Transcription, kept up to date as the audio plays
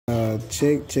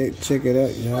check it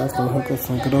out, y'all. Finna hook up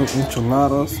some good old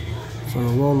enchiladas.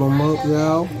 Finna roll them up,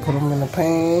 y'all. Put them in the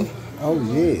pan. Oh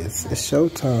yes, it's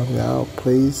showtime, y'all.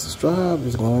 Please subscribe.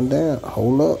 It's going down.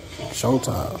 Hold up,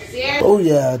 showtime. Oh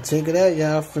yeah, check it out,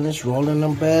 y'all. Finish rolling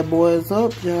them bad boys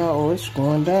up, y'all. Oh, it's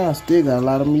going down. Still got a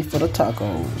lot of meat for the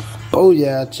tacos. Oh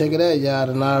yeah, check it out, y'all.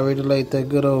 Done already laid that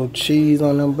good old cheese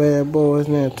on them bad boys.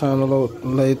 Now time to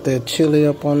lay that chili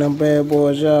up on them bad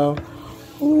boys, y'all.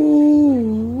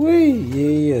 Ooh wee,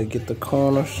 yeah. Get the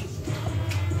corners.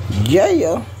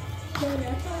 Yeah.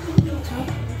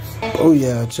 Oh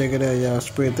yeah, check it out, y'all.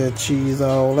 Spread that cheese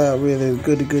all out. Really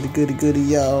goody,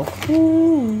 y'all.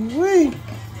 Ooh wee.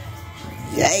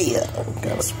 Yeah.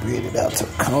 Gotta spread it out to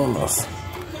the corners.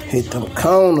 Hit them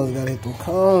corners. Gotta hit them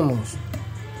corners.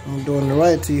 I'm doing the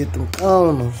right till you hit them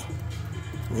corners.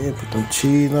 Yeah, put them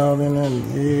cheese all in there.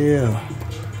 Yeah.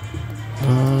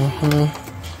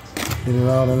 Get it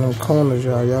all in them corners,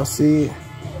 y'all. Y'all see it?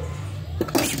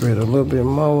 Spread a little bit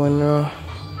more in there.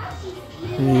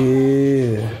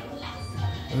 Yeah.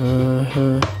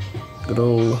 Good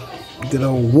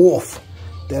old wolf.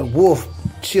 That wolf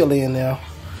chili in there.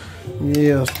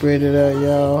 Yeah, spread it out,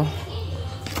 y'all.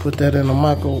 Put that in the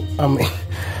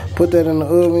put that in the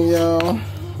oven, y'all.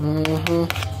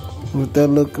 With that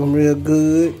looking real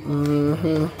good.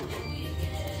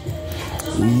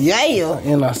 Yeah.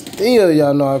 And I still,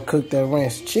 y'all know I cooked that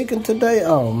ranch chicken today.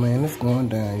 Oh man, it's going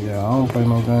down, y'all. I don't play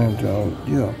no games, y'all.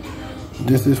 Yeah.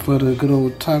 This is for the good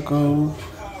old tacos.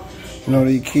 You know,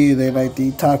 these kids, they like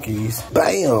these Takis.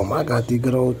 Bam! I got these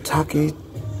good old Taki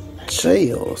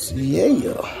shells.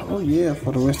 Yeah. Oh, yeah,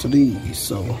 for the rest of these.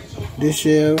 So, this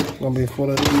shell gonna be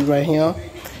for these right here.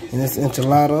 And it's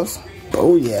enchiladas.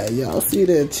 Oh, yeah, y'all see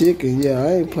that chicken? Yeah,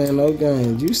 I ain't playing no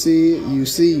games. You see it? You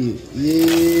see it.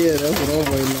 Yeah, that's what I'm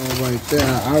waiting on right there.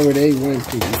 I already ate one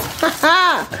piece.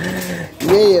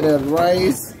 Yeah, that's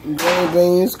rice, green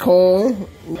beans, corn.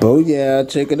 Oh yeah,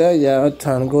 check it out, y'all.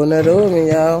 Time to go in that oven,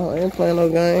 y'all. I ain't playing no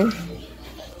game.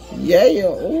 Yeah,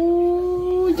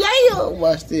 ooh, yeah.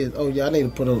 Watch this. Oh yeah, I need to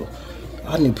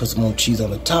put some more cheese on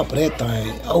the top of that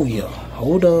thing. Oh yeah,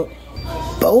 hold up.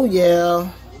 Oh yeah.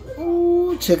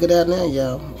 Ooh, check it out now,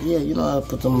 y'all. Yeah, you know how to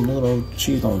put some little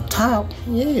cheese on top.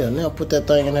 Yeah, now put that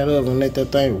thing in that oven and let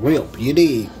that thing rip. You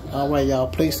dig? All right, y'all.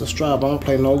 Please subscribe. I don't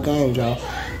play no games, y'all.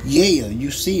 Yeah,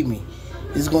 you see me.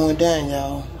 It's going down,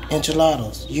 y'all.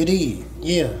 Enchiladas. You did.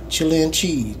 Yeah. Chili and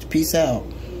cheese. Peace out.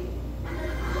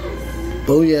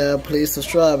 Oh, yeah. Please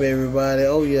subscribe, everybody.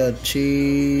 Oh, yeah.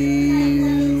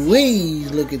 Cheese.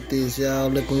 Look at this, y'all.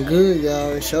 Looking good,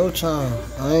 y'all. It's showtime.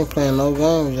 I ain't playing no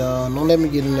games, y'all. Don't let me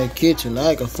get in that kitchen. I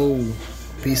like a fool.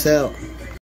 Peace out.